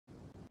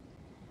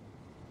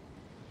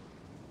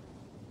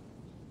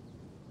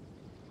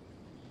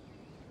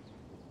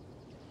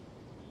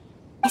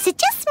Is it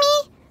just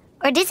me?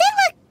 Or does it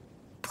look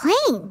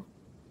plain?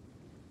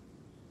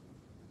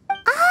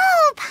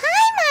 Oh,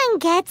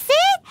 Paimon gets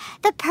it!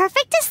 The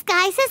perfect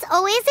disguise is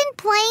always in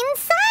plain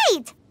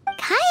sight!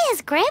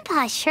 Kaya's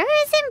grandpa sure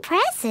is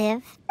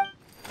impressive.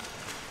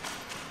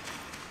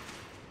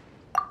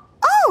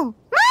 Oh,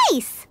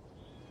 mice!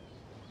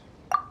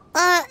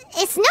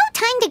 It's no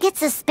time to get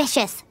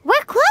suspicious. We're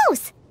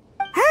close.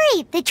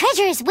 Hurry, the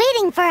treasure is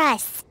waiting for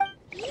us.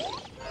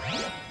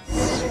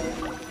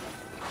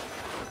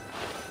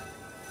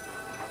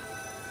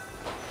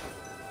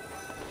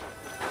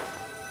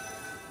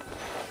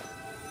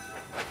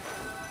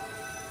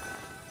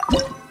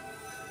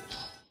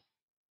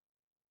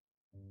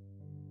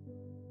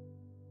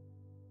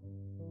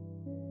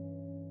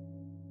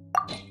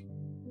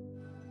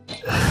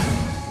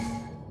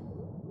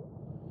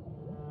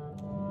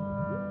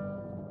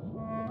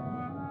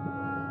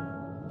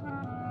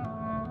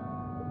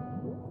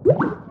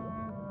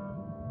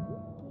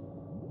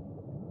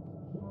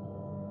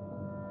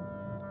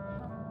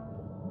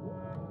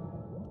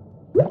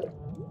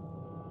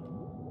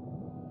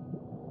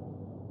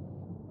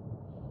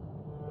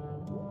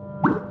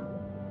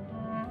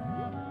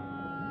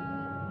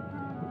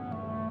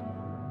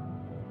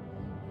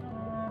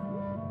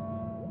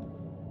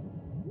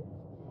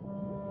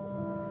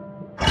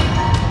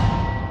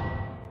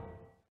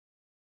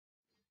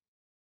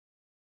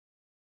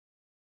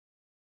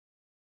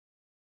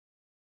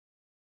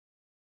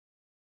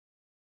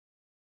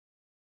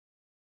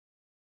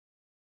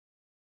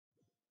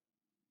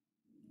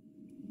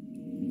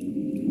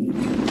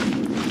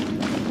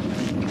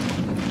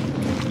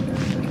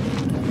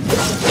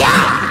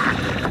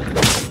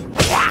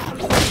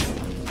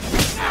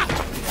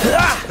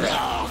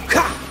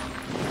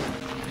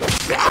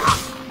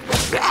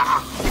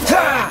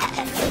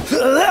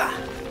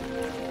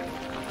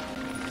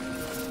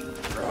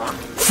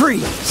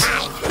 Freeze!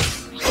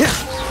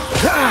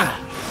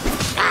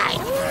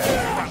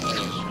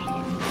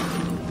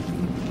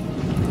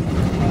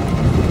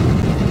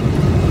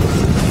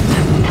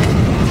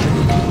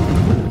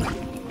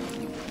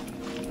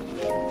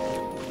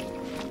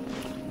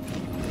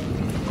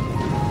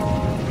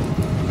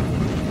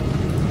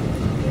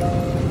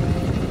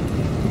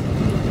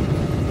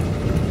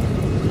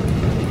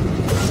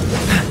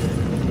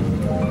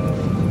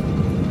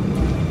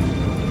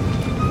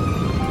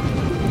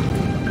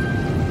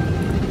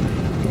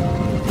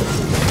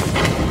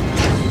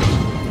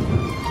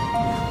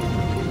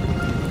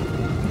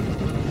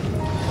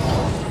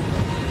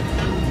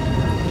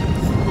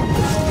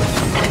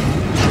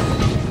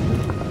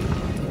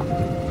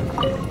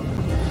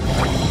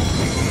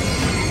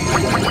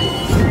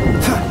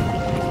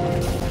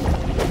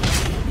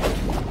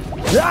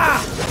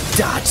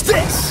 Dodge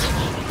this!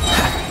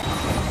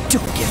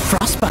 Don't get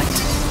frostbite!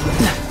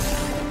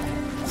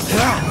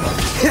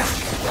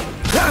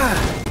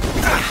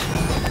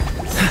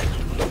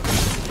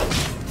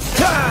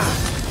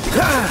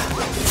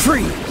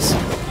 Freeze!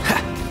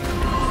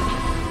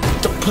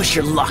 Don't push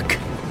your luck!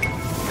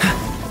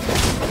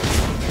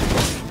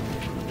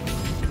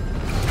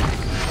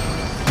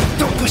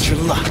 Don't push your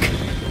luck!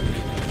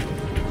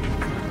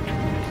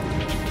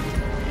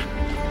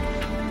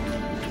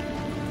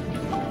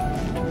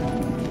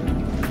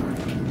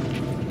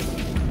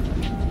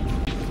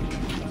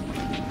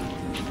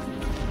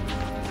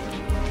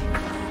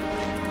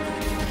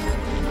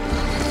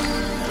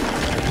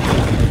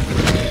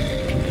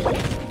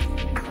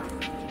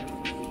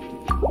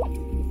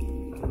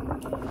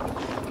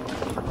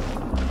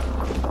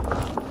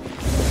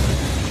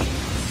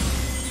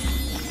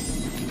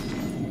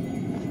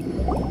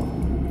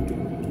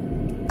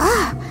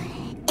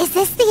 Is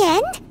this the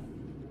end?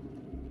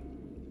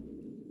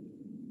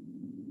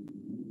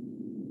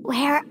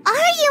 Where are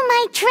you,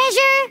 my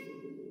treasure?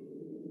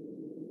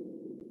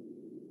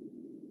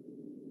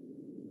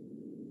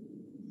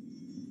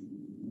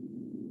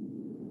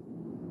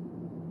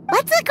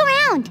 Let's look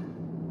around.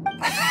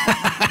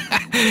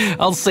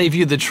 I'll save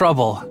you the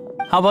trouble.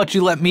 How about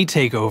you let me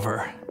take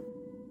over?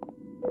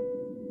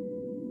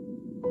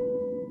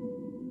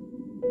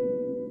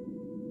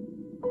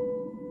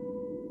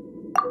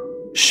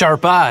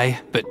 Sharp eye,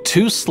 but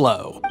too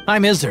slow.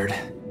 I'm Izzard.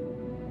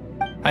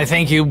 I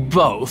thank you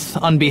both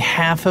on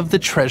behalf of the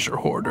treasure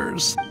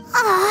hoarders.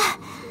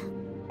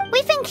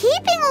 We've been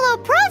keeping a low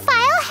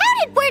profile.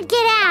 How did word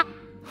get out?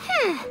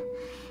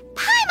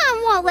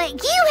 Paimon won't let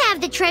you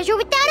have the treasure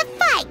without a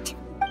fight.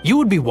 You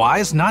would be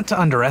wise not to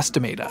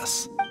underestimate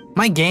us.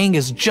 My gang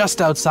is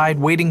just outside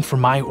waiting for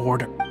my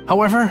order.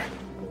 However,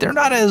 they're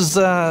not as,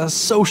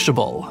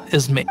 sociable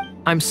as me.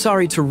 I'm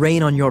sorry to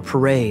rain on your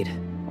parade,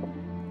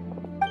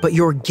 but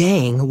your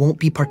gang won't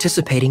be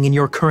participating in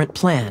your current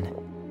plan.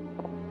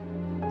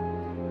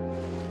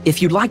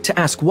 If you'd like to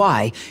ask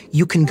why,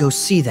 you can go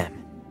see them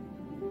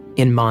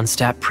in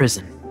Mondstadt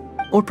prison.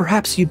 Or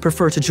perhaps you'd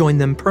prefer to join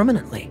them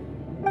permanently.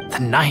 The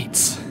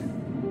Knights.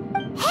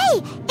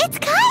 Hey, it's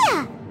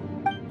Kaya!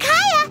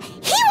 Kaya,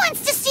 he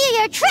wants to steal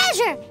your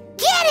treasure!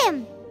 Get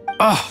him!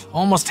 Ugh,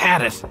 almost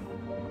had it.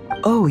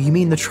 Oh, you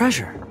mean the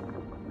treasure?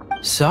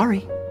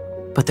 Sorry.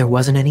 but there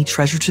wasn't any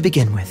treasure to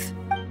begin with.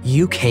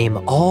 You came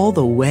all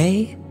the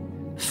way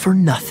for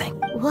nothing.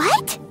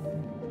 What?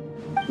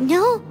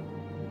 No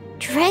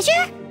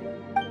treasure?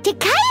 Did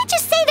Kaya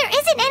just say there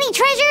isn't any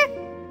treasure?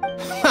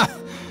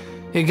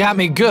 You got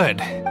me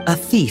good. A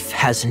thief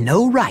has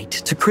no right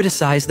to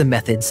criticize the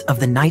methods of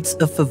the Knights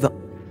of Favonius.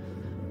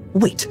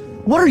 Wait,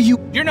 what are you—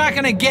 You're not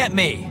gonna get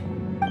me.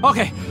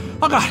 Okay.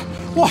 Oh god.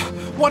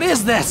 What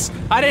is this?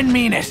 I didn't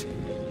mean it.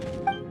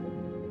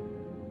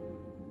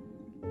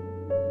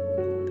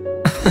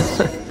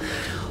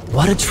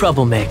 What a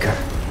troublemaker.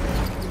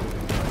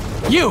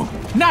 You,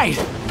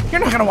 Knight! You're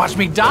not gonna watch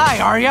me die,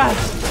 are ya?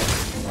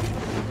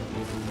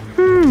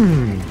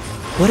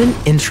 What an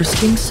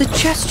interesting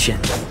suggestion.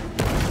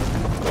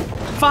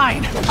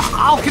 Fine.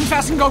 I'll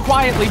confess and go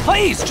quietly.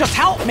 Please, just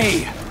help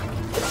me.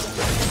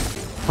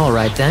 All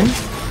right then.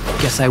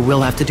 Guess I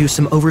will have to do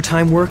some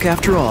overtime work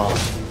after all.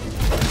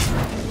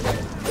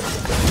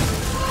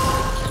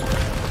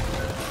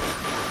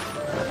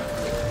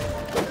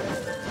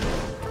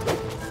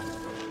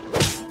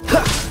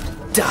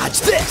 Dodge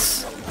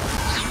this!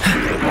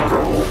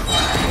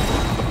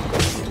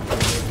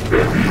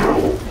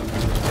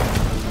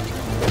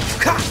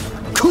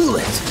 Cool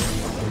it!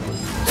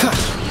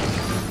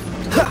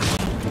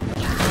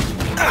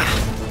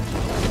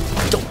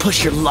 Don't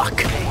push your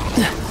luck.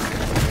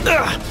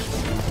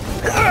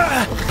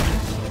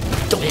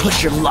 Don't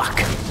push your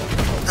luck.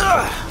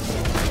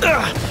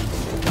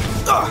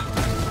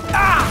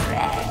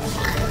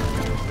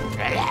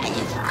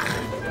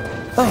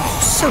 Oh,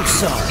 so.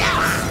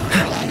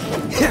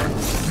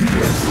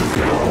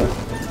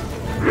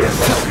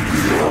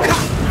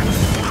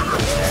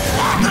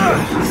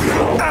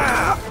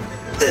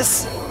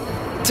 This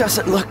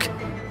doesn't look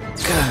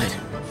good.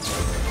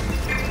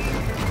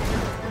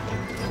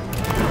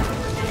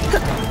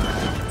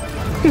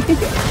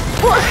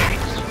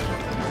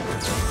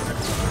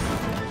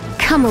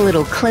 Come a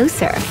little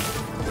closer.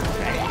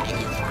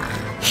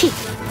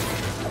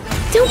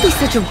 Don't be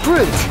such a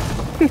brute.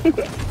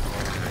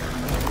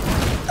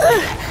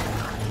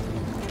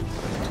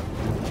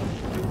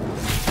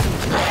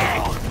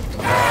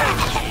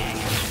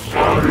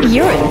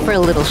 You're in for a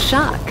little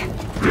shock.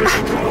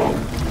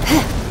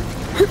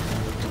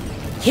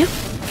 You?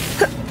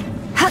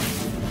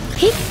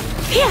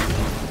 Here.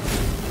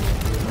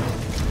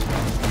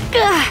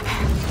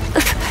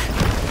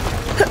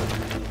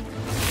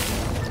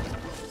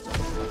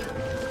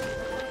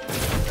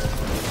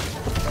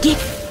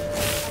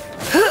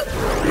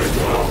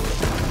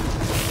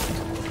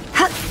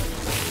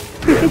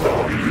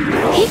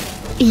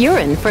 You're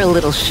in for a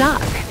little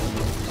shock.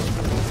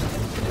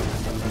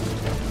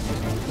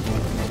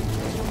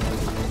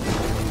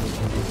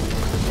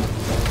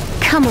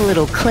 Come a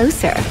little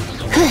closer.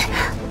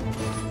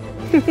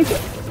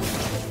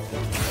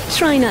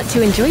 Try not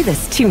to enjoy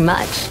this too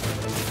much.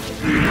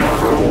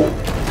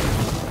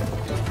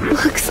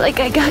 Looks like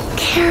I got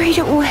carried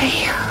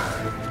away.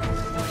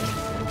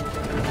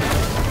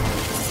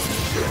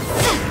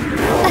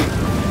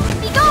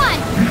 Be gone!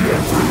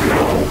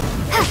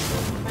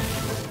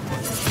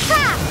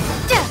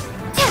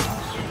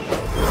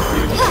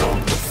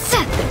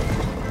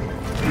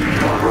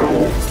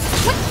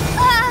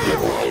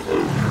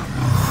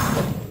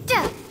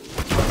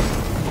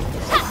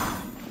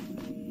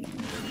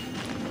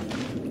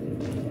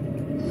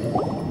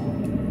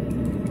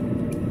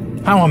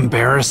 How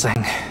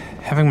embarrassing.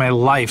 Having my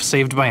life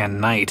saved by a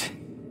knight.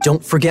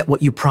 Don't forget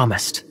what you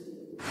promised,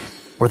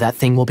 or that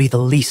thing will be the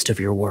least of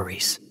your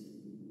worries.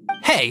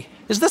 Hey,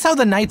 is this how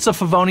the Knights of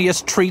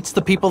Favonius treats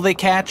the people they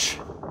catch?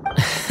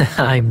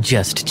 I'm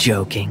just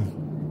joking.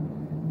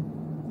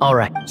 All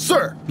right.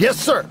 Sir! Yes,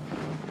 sir!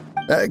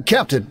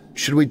 Captain,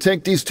 should we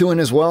take these two in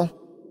as well?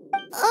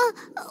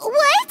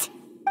 What?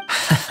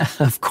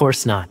 Of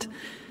course not.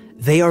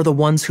 They are the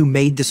ones who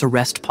made this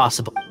arrest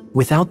possible.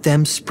 Without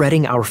them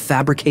spreading our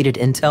fabricated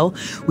intel,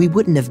 we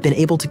wouldn't have been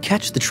able to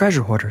catch the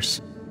treasure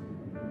hoarders.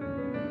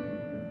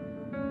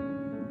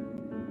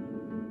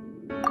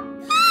 You're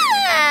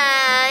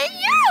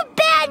a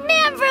bad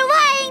man for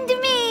lying to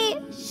me!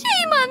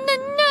 Shame on the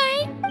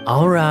knight!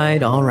 All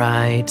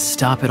right.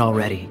 Stop it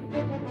already.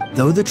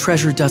 Though the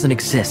treasure doesn't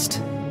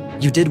exist,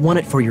 you did want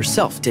it for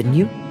yourself, didn't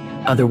you?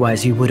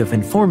 Otherwise, you would have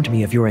informed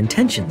me of your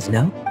intentions,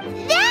 no?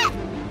 That?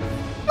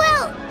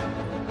 Well,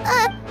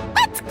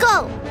 let's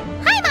go!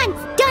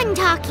 Paimon's done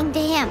talking to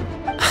him.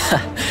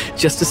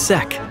 Just a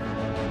sec.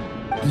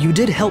 You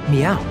did help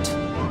me out,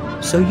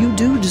 so you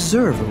do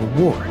deserve a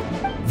reward.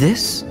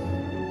 This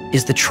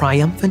is the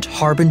triumphant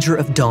harbinger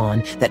of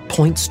dawn that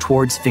points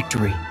towards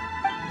victory.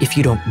 If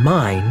you don't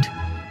mind,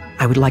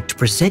 I would like to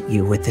present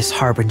you with this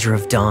harbinger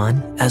of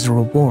dawn as a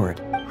reward.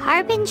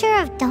 Harbinger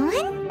of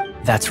Dawn?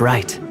 That's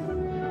right.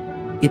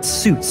 It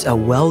suits a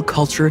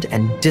well-cultured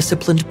and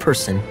disciplined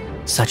person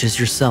such as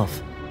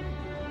yourself.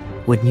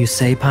 Wouldn't you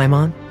say,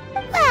 Paimon?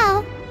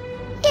 Well,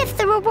 if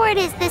the reward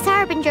is this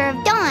Harbinger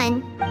of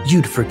Dawn...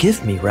 You'd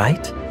forgive me,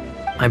 right?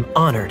 I'm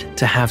honored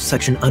to have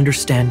such an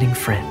understanding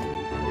friend.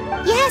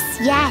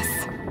 Yes.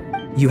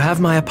 You have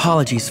my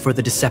apologies for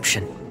the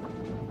deception.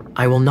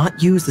 I will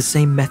not use the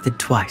same method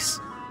twice.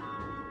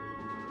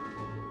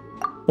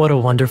 What a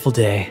wonderful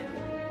day.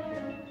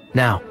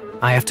 Now,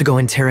 I have to go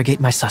interrogate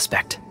my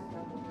suspect.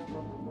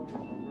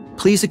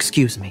 Please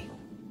excuse me.